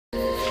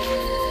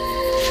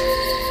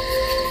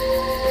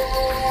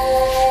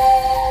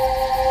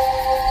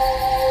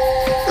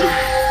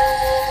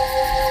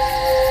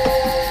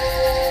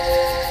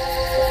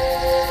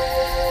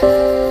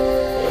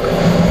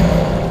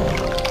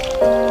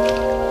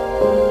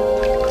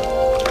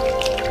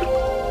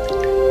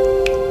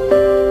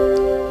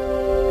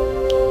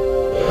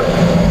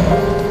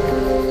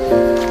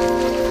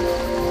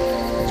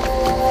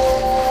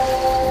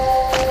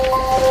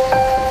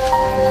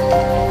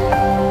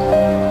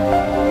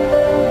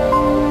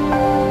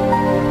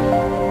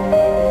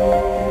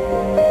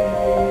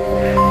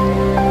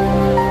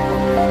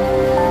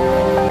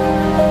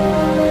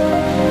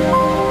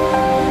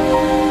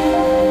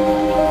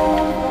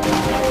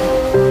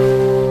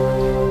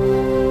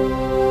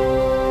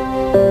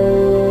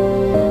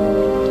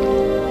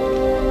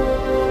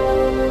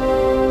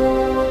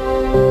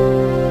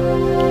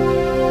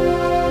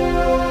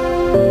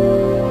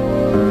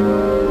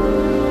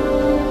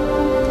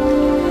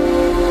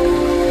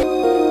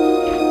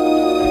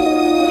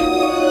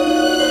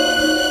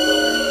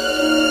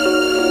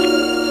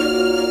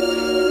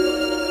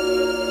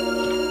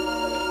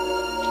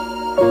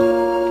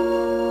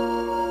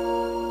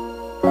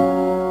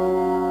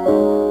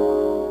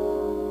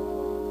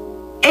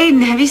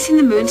have you seen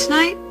the moon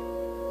tonight?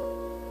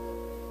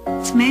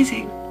 It's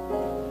amazing.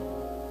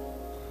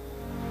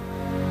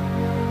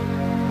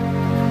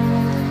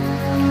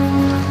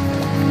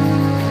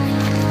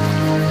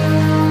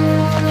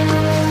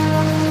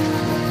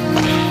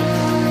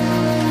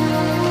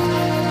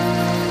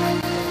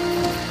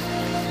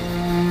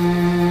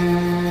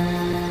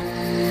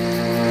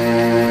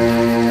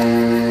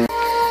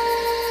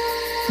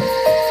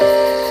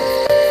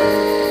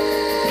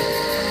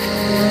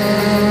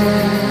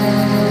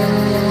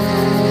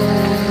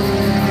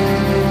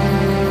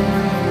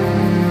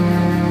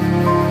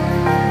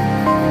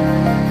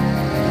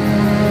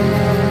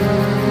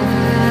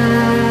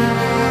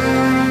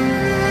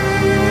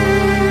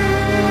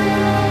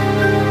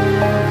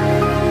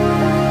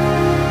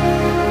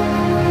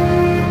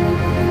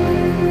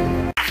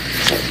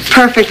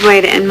 Perfect way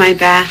to end my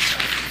bath.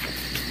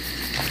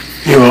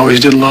 You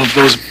always did love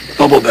those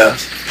bubble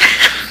baths.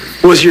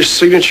 Was your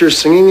signature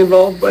singing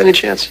involved by any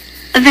chance?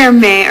 There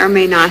may or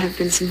may not have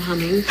been some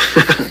humming.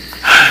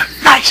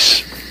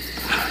 Nice.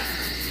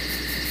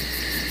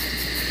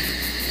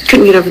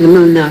 Couldn't get over the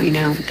moon, though, you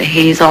know, with the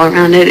haze all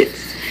around it.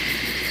 It's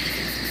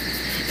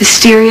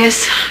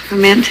mysterious,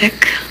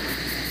 romantic.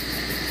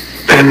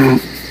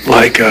 And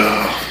like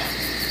a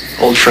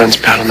old friend's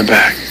pat on the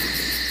back.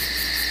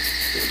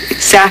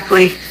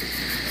 Exactly.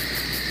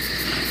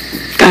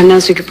 God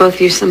knows we could both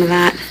use some of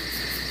that.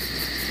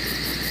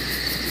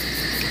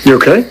 You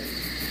okay?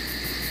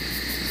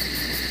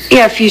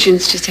 Yeah,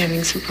 Fusion's just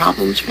having some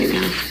problems right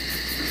now.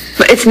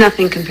 But it's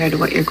nothing compared to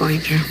what you're going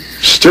through.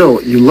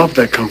 Still, you love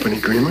that company,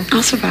 Greenlee.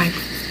 I'll survive.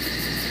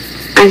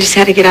 I just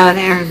had to get out of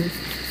there and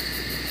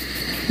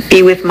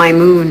be with my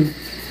moon.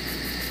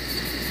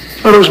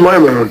 Thought it was my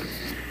moon.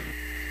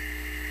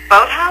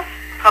 Boathouse?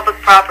 Public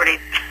property.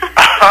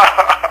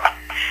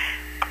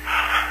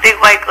 Big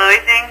white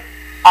glowy thing?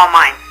 All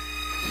mine.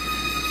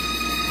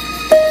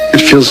 It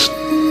feels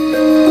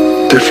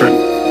different,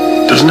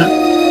 doesn't it?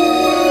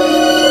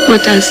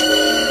 What does?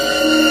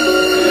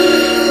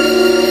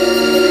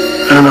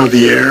 I don't know,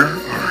 the air,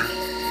 or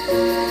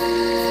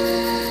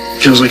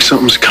feels like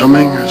something's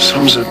coming or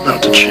something's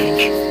about to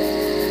change.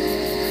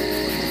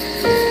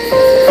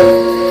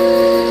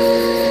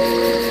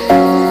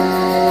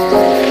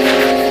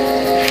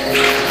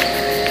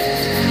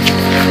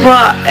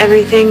 Well,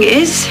 everything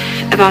is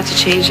about to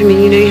change. I mean,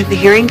 you know, you have the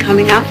hearing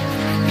coming up.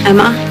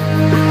 Emma,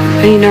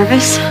 are you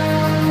nervous?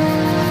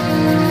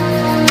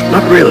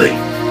 Not really.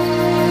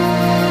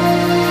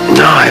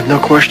 No, I have no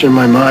question in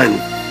my mind,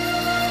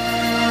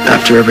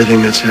 after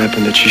everything that's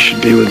happened, that she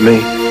should be with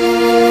me.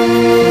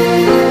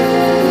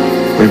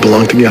 We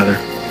belong together.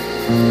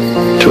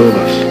 Two of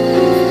us.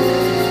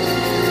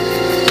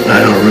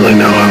 I don't really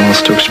know how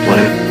else to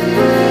explain it.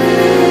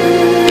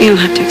 You don't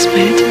have to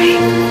explain it to me.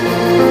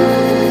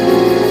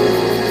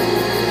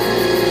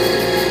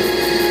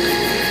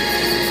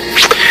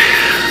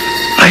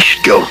 I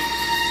should go.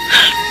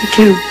 Me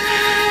too.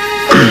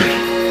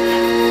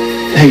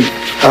 Hey,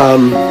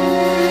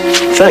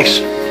 thanks.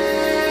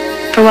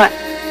 For what?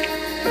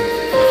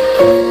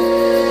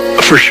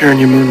 For sharing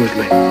your moon with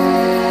me.